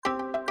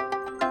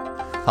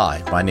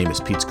Hi, my name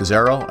is Pete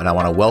Scazzero, and I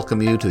want to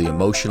welcome you to the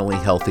Emotionally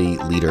Healthy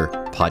Leader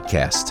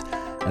podcast.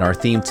 And our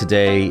theme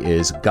today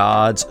is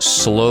God's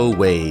slow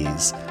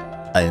ways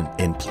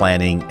in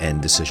planning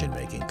and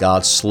decision-making.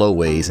 God's slow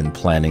ways in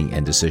planning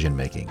and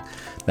decision-making.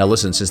 Now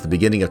listen, since the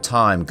beginning of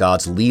time,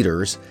 God's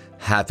leaders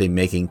have been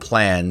making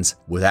plans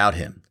without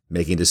Him,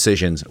 making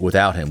decisions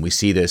without Him. We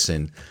see this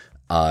in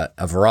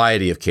a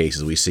variety of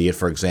cases. We see it,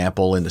 for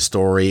example, in the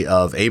story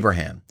of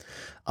Abraham,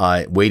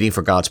 waiting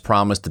for God's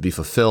promise to be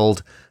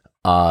fulfilled.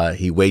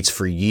 He waits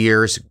for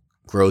years,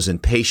 grows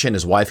impatient.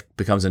 His wife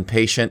becomes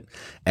impatient,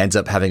 ends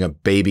up having a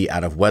baby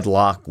out of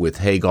wedlock with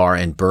Hagar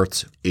and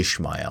births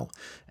Ishmael.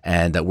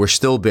 And we're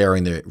still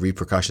bearing the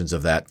repercussions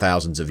of that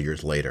thousands of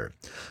years later.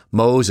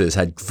 Moses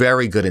had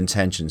very good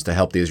intentions to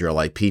help the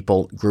Israelite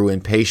people, grew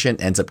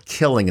impatient, ends up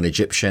killing an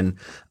Egyptian,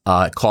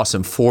 costs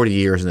him 40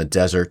 years in the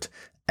desert,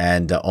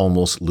 and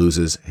almost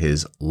loses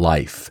his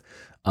life.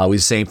 We see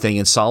the same thing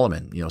in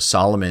Solomon.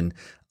 Solomon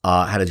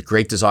had a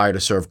great desire to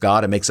serve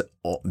God and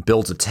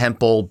builds a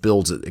temple,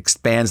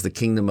 expands the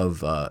kingdom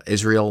of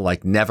Israel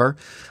like never.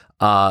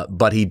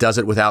 But he does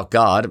it without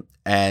God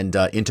and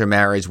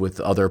intermarries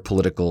with other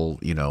political,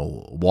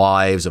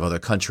 wives of other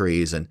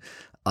countries. And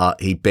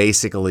he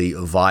basically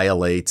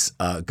violates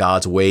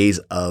God's ways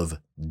of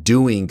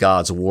doing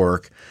God's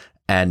work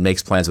and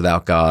makes plans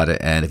without God.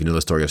 And if you know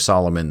the story of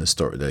Solomon,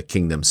 the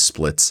kingdom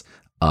splits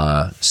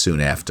soon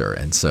after.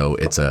 And so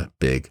it's a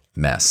big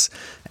mess.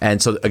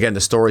 And so again,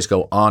 the stories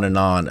go on and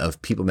on of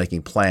people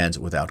making plans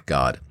without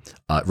God.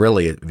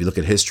 Really, if you look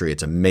at history,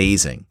 it's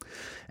amazing.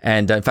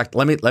 And in fact,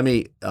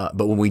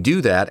 but when we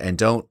do that and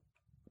don't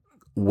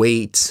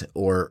wait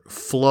or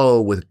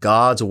flow with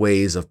God's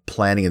ways of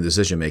planning and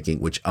decision making,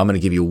 which I'm going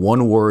to give you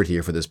one word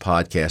here for this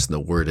podcast, and the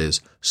word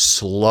is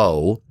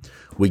slow,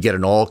 we get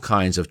in all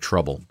kinds of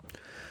trouble.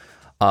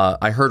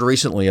 I heard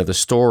recently of the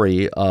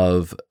story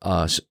of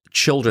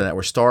children that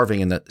were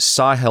starving in the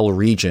Sahel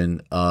region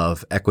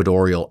of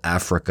Equatorial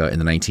Africa in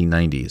the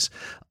 1990s.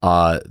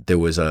 There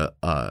was a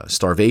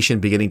starvation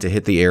beginning to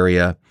hit the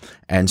area,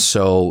 and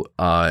so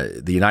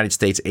the United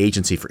States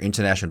Agency for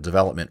International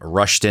Development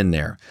rushed in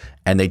there,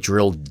 and they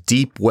drilled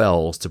deep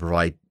wells to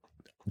provide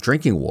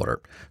drinking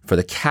water for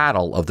the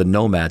cattle of the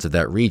nomads of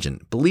that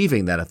region,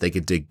 believing that if they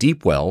could dig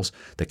deep wells,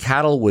 the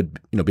cattle would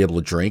be able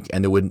to drink,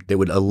 and they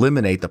would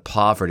eliminate the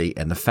poverty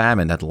and the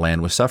famine that the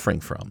land was suffering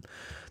from.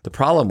 The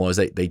problem was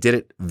they did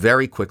it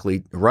very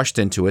quickly, rushed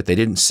into it. They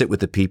didn't sit with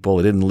the people.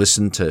 They didn't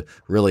listen to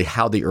really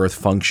how the earth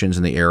functions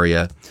in the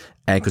area.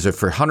 And because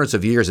for hundreds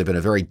of years, there's been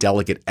a very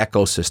delicate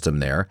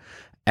ecosystem there.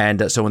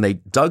 And so when they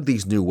dug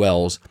these new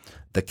wells,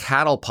 the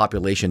cattle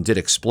population did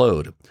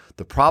explode.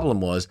 The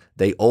problem was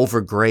they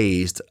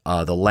overgrazed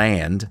the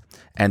land,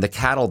 and the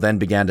cattle then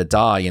began to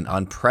die in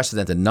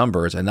unprecedented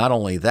numbers. And not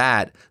only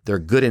that, their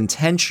good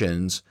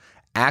intentions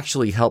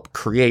actually helped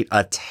create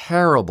a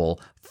terrible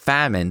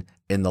famine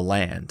in the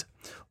land.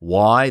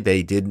 Why?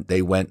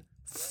 They went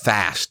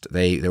fast.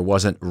 There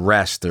wasn't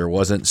rest. There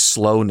wasn't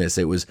slowness.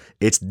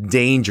 It's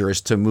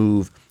dangerous to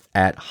move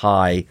at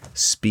high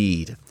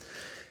speed.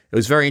 It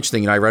was very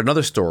interesting. I read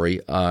another story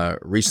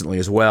recently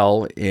as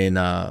well in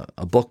a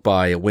book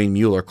by Wayne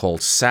Mueller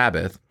called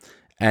Sabbath,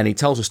 and he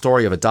tells a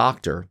story of a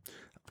doctor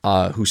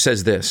who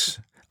says this.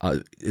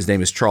 His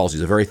name is Charles.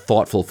 He's a very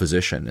thoughtful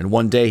physician. And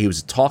one day he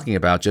was talking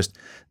about just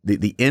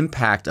the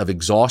impact of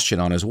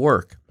exhaustion on his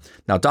work.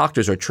 Now,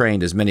 doctors are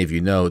trained, as many of you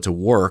know, to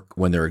work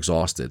when they're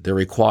exhausted. They're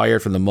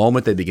required from the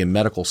moment they begin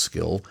medical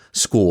school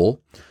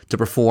to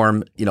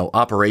perform,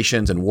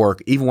 operations and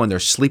work, even when they're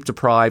sleep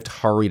deprived,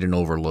 hurried, and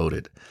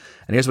overloaded.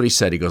 And here's what he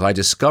said. He goes, I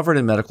discovered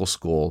in medical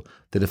school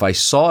that if I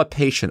saw a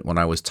patient when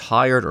I was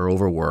tired or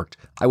overworked,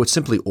 I would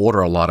simply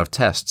order a lot of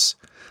tests.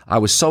 I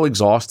was so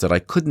exhausted, I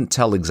couldn't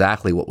tell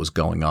exactly what was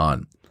going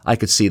on. I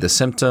could see the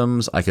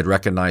symptoms, I could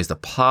recognize the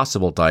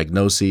possible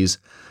diagnoses,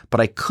 but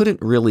I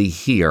couldn't really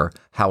hear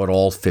how it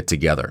all fit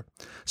together.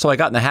 So I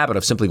got in the habit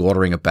of simply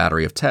ordering a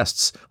battery of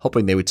tests,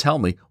 hoping they would tell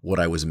me what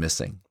I was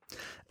missing.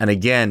 And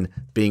again,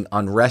 being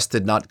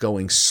unrested, not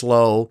going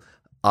slow,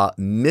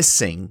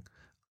 missing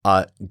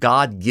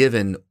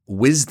God-given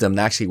wisdom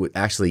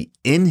actually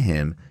in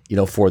him,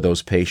 for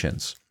those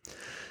patients.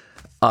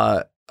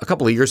 A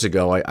couple of years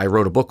ago, I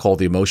wrote a book called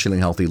The Emotionally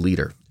Healthy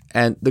Leader.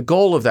 And the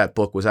goal of that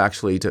book was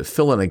actually to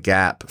fill in a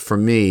gap for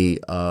me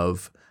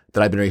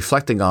that I've been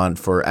reflecting on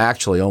for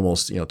actually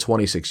almost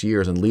 26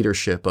 years in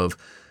leadership of,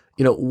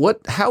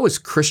 how is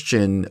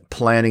Christian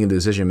planning and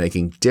decision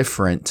making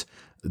different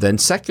than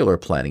secular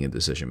planning and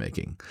decision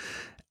making?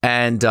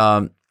 And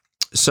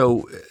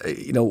so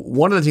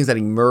one of the things that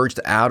emerged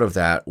out of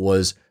that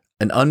was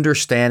an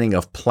understanding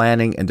of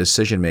planning and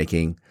decision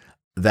making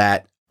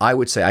that I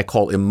would say I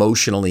call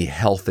emotionally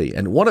healthy.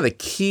 And one of the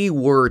key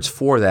words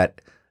for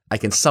that, I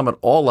can sum it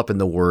all up in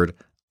the word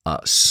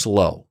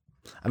slow.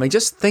 I mean,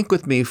 just think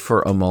with me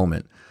for a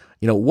moment.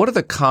 What are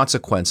the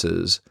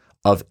consequences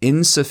of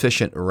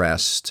insufficient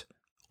rest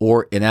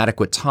or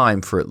inadequate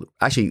time for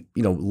actually,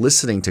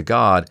 listening to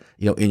God,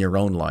 in your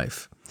own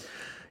life?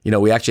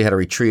 We actually had a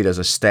retreat as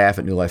a staff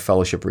at New Life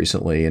Fellowship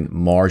recently, and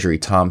Marjorie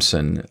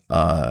Thompson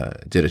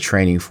did a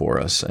training for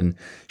us. And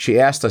she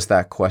asked us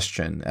that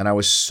question. And I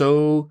was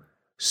so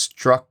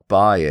struck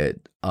by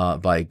it,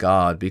 by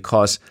God,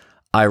 because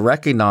I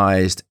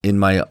recognized in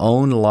my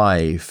own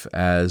life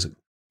as,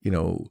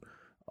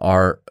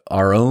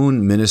 our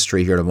own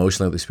ministry here at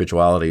Emotionally Healthy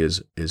Spirituality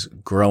is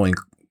growing,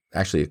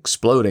 actually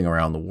exploding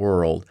around the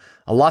world.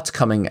 A lot's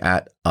coming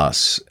at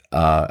us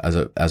as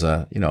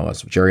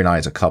Jerry and I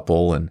as a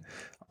couple, and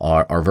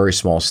our very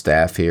small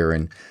staff here,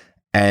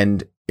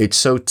 and it's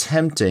so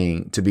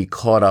tempting to be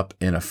caught up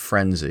in a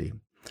frenzy.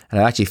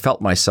 And I actually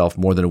felt myself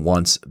more than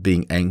once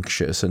being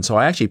anxious, and so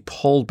I actually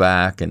pulled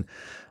back and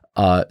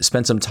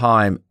spent some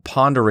time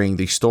pondering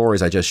the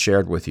stories I just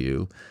shared with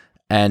you,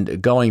 and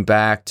going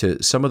back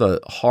to some of the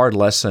hard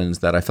lessons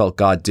that I felt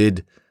God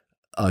did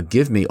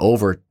give me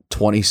over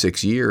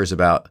 26 years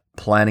about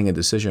planning and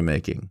decision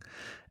making.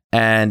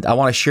 And I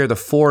want to share the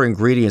 4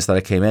 ingredients that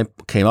I came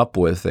up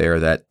with there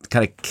that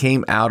kind of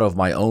came out of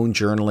my own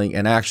journaling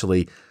and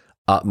actually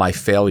my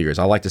failures.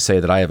 I like to say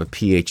that I have a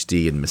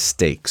PhD in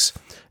mistakes,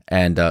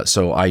 and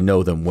so I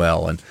know them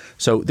well. And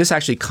so this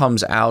actually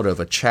comes out of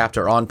a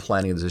chapter on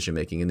planning and decision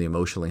making in the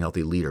Emotionally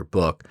Healthy Leader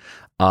book,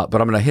 but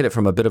I'm going to hit it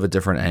from a bit of a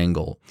different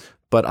angle.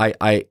 But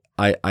I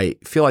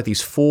feel like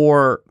these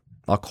 4,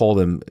 I'll call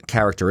them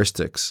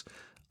characteristics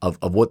of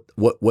what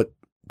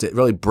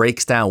really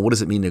breaks down what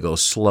does it mean to go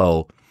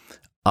slow.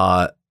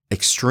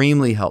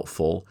 Extremely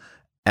helpful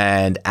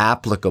and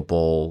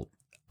applicable,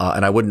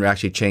 and I wouldn't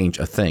actually change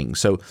a thing.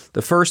 So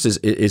the first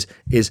is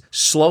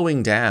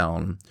slowing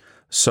down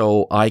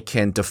so I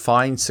can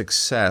define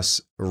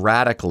success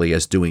radically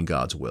as doing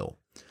God's will.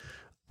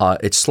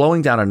 It's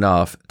slowing down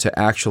enough to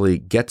actually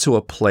get to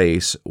a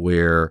place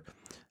where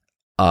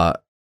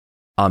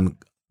I'm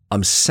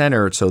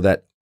centered so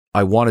that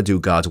I want to do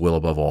God's will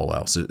above all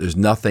else. There's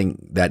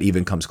nothing that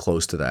even comes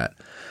close to that.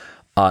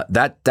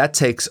 That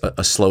takes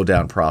a slow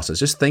down process.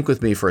 Just think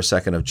with me for a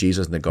second of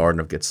Jesus in the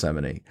Garden of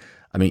Gethsemane.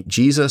 I mean,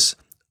 Jesus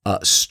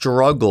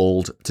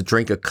struggled to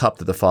drink a cup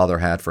that the Father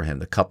had for him,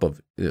 the cup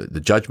of the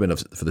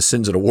judgment for the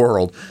sins of the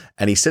world.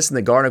 And he sits in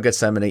the Garden of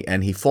Gethsemane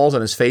and he falls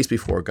on his face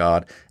before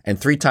God. And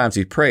 3 times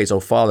he prays, "Oh,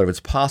 Father, if it's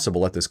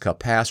possible, let this cup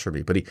pass from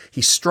me." But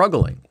he's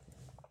struggling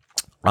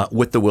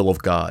with the will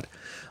of God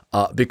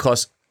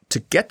because to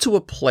get to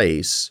a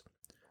place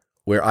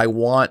where I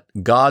want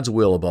God's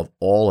will above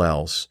all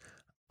else,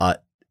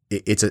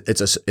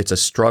 it's a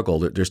struggle.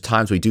 There's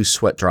times we do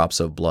sweat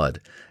drops of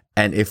blood.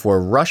 And if we're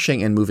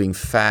rushing and moving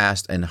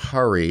fast and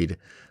hurried,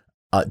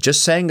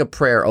 just saying a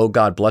prayer, "Oh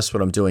God, bless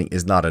what I'm doing,"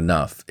 is not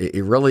enough.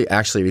 It really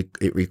actually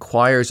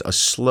requires a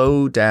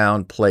slow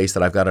down place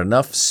that I've got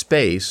enough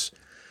space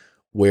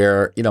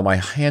where, my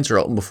hands are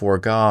open before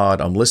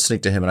God. I'm listening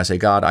to him and I say,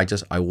 "God,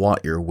 I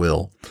want your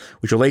will,"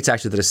 which relates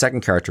actually to the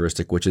second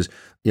characteristic, which is,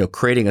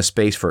 creating a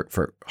space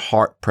for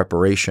heart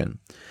preparation.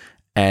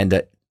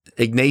 And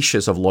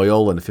Ignatius of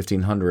Loyola in the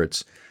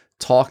 1500s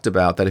talked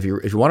about that if you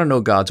want to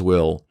know God's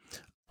will,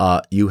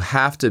 you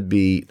have to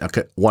be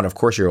one. Of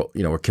course,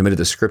 we're committed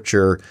to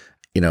Scripture.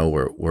 We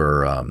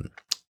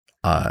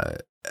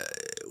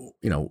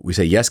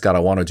say, "Yes, God, I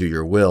want to do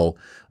your will,"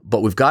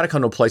 but we've got to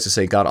come to a place to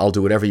say, "God, I'll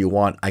do whatever you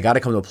want." I got to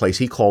come to a place.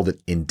 He called it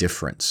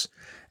indifference,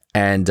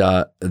 and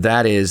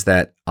that is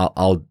that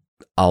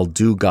I'll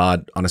do,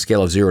 God, on a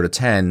scale of 0 to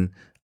 10.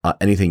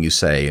 Anything you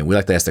say. And we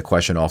like to ask the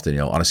question often,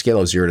 on a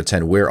scale of 0 to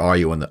 10, where are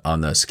you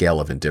on the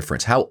scale of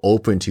indifference? How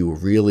open to you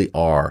really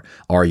are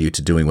you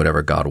to doing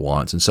whatever God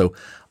wants? And so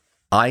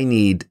I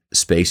need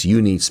space.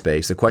 You need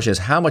space. The question is,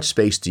 how much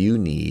space do you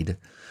need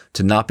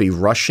to not be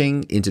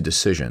rushing into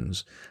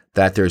decisions,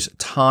 that there's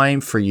time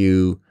for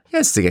you,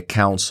 yes, to get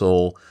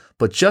counsel,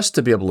 but just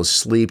to be able to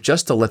sleep,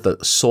 just to let the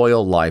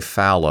soil lie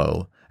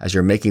fallow as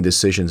you're making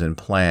decisions and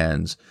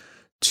plans,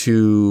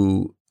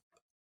 to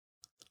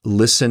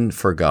listen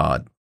for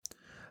God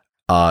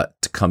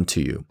to come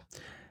to you.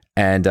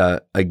 And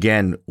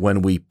again,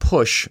 when we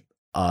push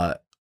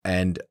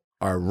and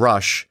our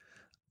rush,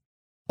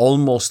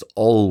 almost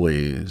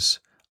always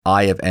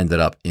I have ended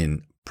up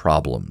in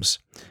problems.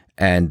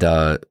 And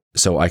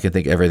so I can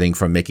think everything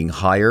from making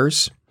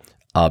hires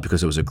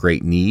because it was a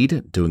great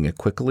need, doing it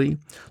quickly,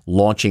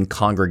 launching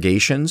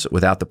congregations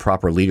without the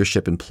proper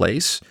leadership in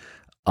place,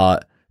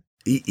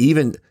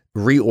 even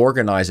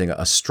reorganizing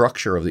a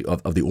structure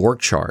of the org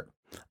chart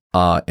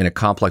in a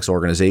complex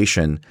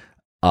organization,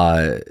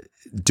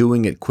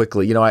 doing it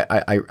quickly.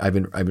 I've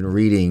been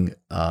reading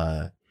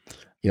a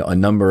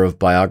number of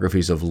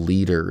biographies of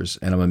leaders,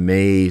 and I'm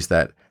amazed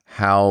at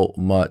how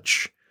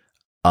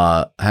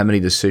many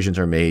decisions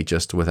are made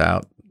just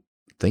without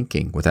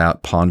thinking,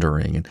 without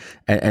pondering.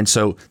 And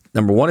so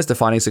number 1 is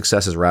defining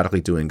success as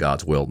radically doing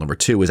God's will. Number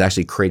 2 is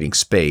actually creating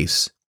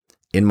space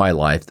in my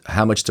life.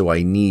 How much do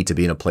I need to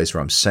be in a place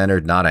where I'm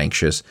centered, not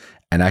anxious,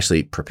 and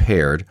actually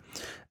prepared?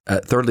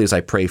 Thirdly is I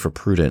pray for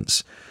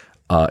prudence.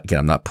 Again,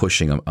 I'm not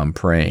pushing, I'm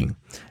praying.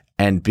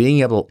 And being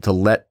able to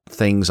let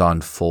things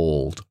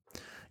unfold.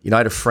 I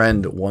had a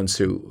friend once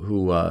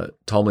who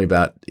told me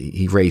about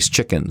he raised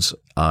chickens,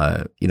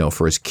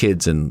 for his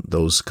kids in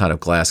those kind of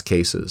glass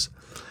cases.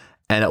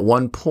 And at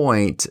one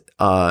point,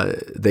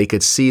 they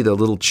could see the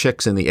little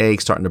chicks in the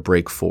egg starting to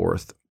break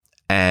forth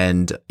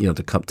and,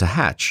 to come to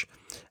hatch.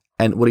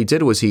 And what he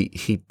did was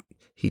he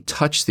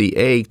touched the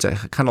egg to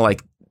kind of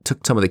like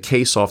took some of the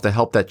case off to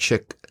help that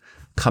chick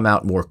come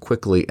out more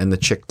quickly, and the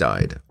chick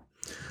died.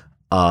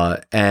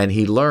 And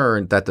he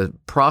learned that the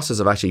process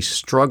of actually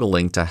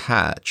struggling to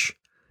hatch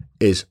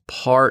is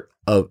part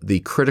of the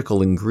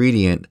critical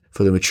ingredient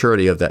for the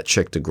maturity of that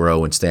chick to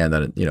grow and stand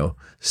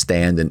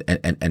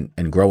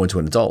and grow into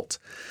an adult.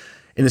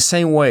 In the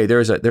same way,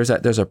 there's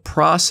a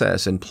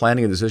process in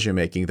planning and decision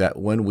making that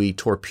when we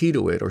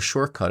torpedo it or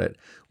shortcut it,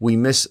 we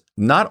miss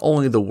not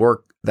only the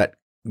work that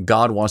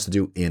God wants to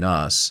do in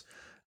us,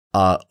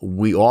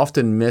 we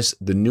often miss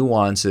the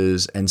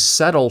nuances and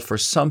settle for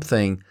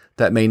something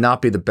that may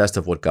not be the best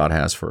of what God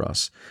has for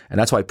us. And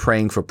that's why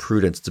praying for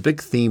prudence, it's a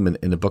big theme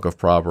in the book of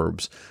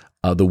Proverbs.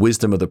 The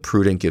wisdom of the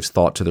prudent gives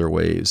thought to their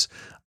ways.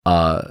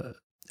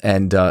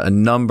 And a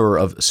number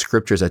of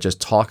scriptures that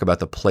just talk about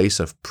the place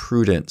of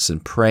prudence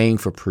and praying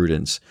for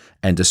prudence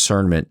and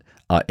discernment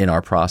in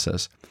our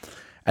process.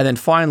 And then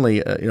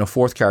finally,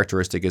 fourth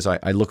characteristic is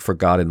I look for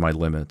God in my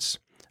limits.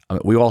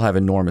 We all have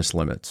enormous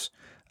limits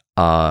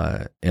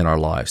in our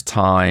lives: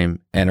 time,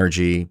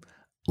 energy,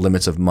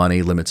 limits of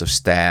money, limits of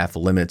staff,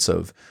 limits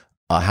of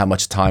how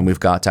much time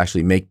we've got to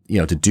actually make,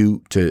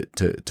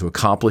 to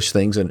accomplish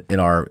things in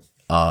our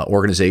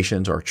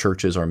organizations, our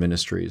churches, our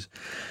ministries.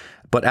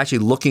 But actually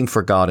looking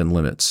for God in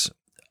limits,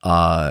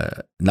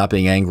 not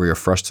being angry or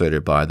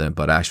frustrated by them,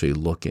 but actually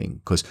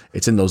looking, because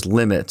it's in those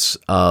limits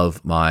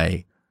of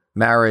my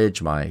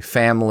marriage, my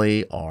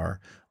family, our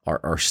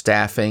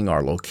staffing,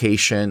 our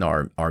location,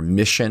 our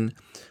mission,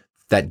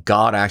 that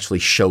God actually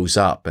shows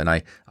up. And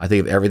I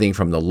think of everything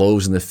from the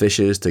loaves and the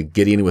fishes to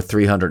Gideon with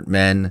 300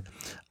 men,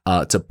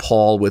 to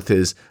Paul with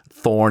his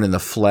thorn in the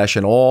flesh,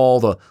 and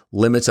all the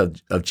limits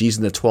of Jesus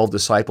and the 12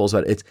 disciples.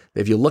 But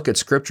if you look at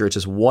Scripture, it's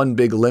just one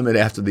big limit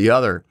after the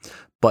other.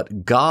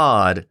 But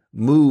God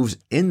moves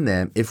in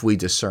them if we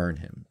discern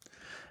Him.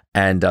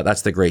 And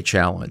that's the great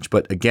challenge.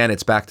 But again,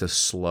 it's back to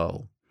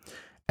slow.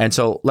 And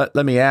so let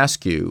me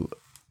ask you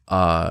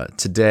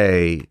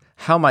today,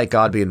 how might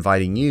God be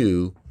inviting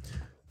you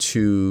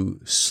to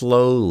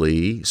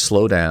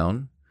slow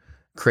down,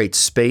 create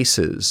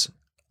spaces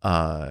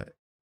in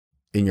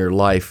your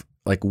life?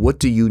 Like, what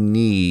do you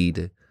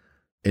need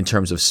in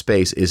terms of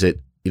space? Is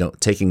it,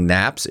 taking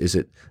naps? Is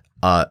it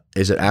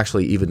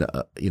actually even,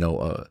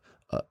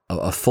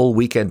 a full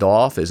weekend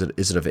off? Is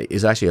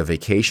it actually a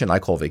vacation? I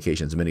call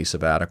vacations mini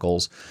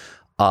sabbaticals.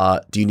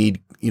 Do you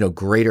need,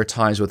 greater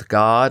times with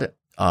God,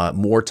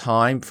 more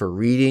time for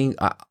reading?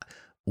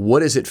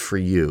 What is it for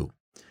you?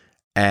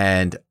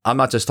 And I'm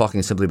not just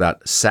talking simply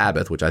about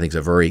Sabbath, which I think is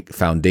a very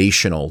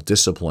foundational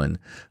discipline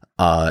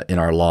in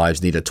our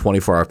lives, need a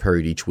 24-hour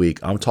period each week.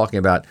 I'm talking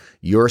about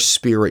your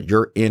spirit,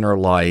 your inner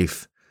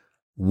life.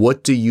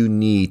 What do you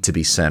need to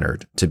be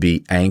centered, to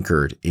be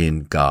anchored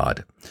in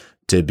God,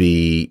 to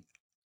be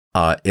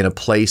in a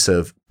place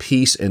of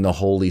peace in the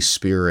Holy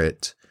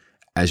Spirit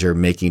as you're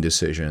making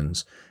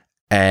decisions?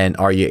 And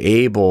are you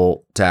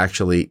able to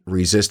actually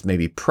resist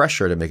maybe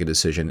pressure to make a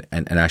decision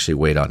and actually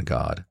wait on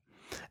God?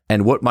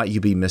 And what might you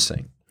be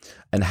missing?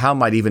 And how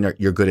might even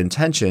your good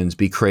intentions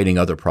be creating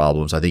other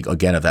problems? I think,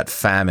 again, of that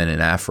famine in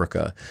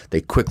Africa.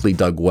 They quickly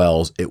dug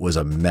wells. It was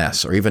a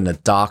mess. Or even a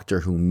doctor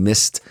who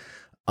missed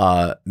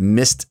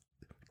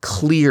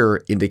clear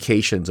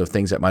indications of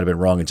things that might have been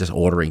wrong in just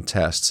ordering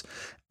tests.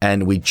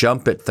 And we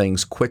jump at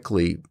things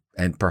quickly,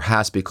 and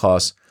perhaps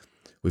because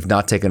we've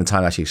not taken the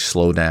time to actually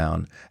slow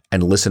down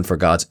and listen for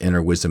God's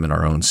inner wisdom in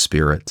our own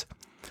spirit.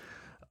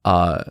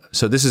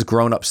 So this is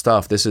grown-up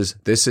stuff. This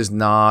is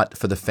not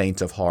for the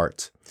faint of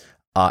heart.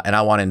 And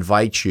I want to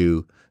invite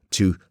you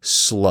to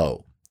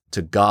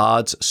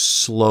God's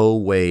slow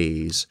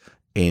ways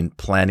in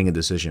planning and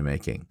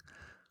decision-making.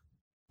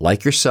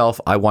 Like yourself,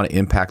 I want to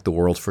impact the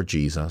world for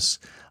Jesus.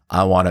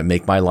 I want to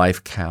make my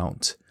life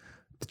count.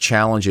 The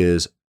challenge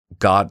is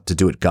to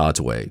do it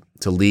God's way,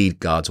 to lead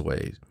God's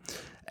way.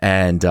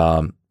 And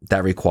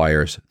that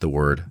requires the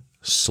word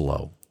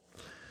slow.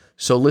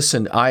 So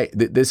listen,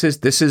 this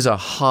is a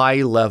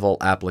high-level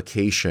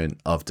application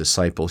of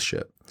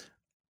discipleship,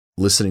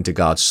 listening to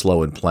God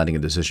slow in planning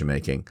and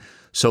decision-making.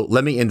 So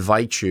let me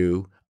invite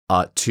you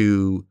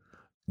to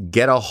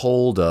get a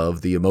hold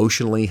of the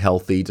Emotionally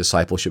Healthy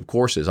Discipleship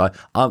courses,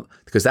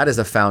 because that is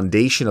the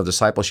foundation of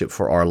discipleship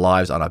for our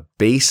lives on a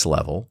base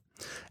level,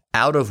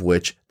 out of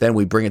which then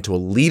we bring it to a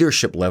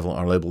leadership level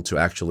and are able to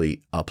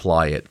actually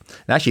apply it.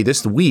 And actually,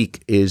 this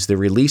week is the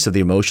release of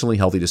the Emotionally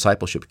Healthy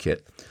Discipleship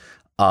Kit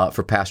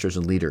for pastors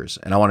and leaders.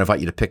 And I want to invite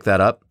you to pick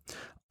that up.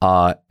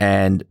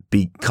 and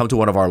come to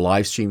one of our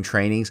live stream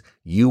trainings,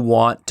 you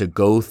want to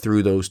go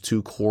through those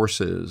 2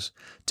 courses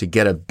to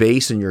get a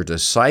base in your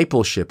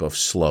discipleship of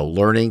slow,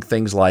 learning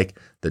things like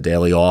the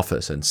daily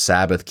office and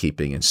Sabbath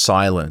keeping and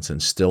silence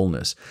and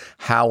stillness,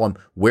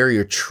 where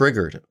you're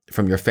triggered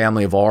from your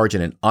family of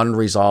origin and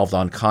unresolved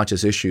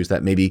unconscious issues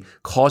that may be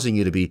causing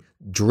you to be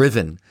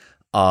driven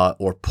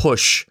or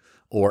push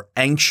or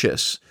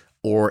anxious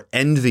or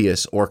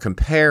envious or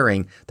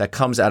comparing, that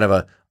comes out of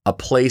a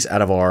place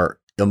out of our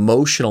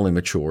emotional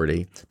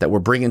immaturity that we're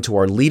bringing to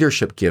our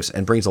leadership gifts,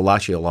 and brings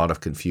actually a lot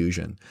of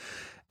confusion.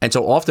 And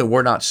so often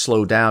we're not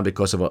slowed down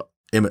because of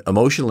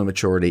emotional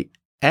immaturity,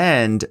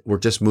 and we're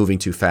just moving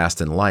too fast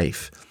in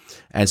life.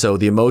 And so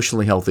the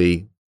emotionally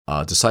healthy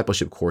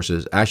discipleship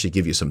courses actually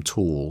give you some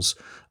tools,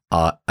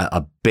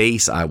 a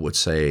base, I would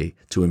say,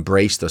 to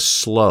embrace the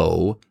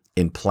slow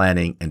in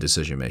planning and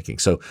decision making.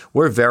 So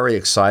we're very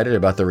excited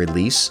about the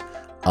release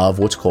of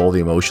what's called the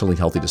Emotionally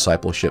Healthy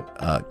Discipleship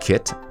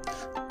Kit.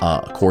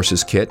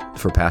 Courses kit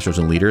for pastors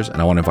and leaders. And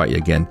I want to invite you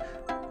again,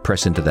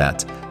 press into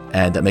that.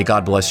 And may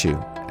God bless you.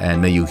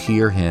 And may you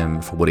hear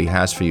him for what he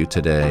has for you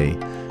today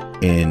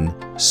in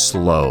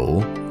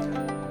slow,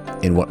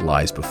 in what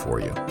lies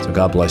before you. So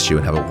God bless you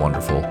and have a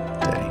wonderful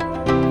day.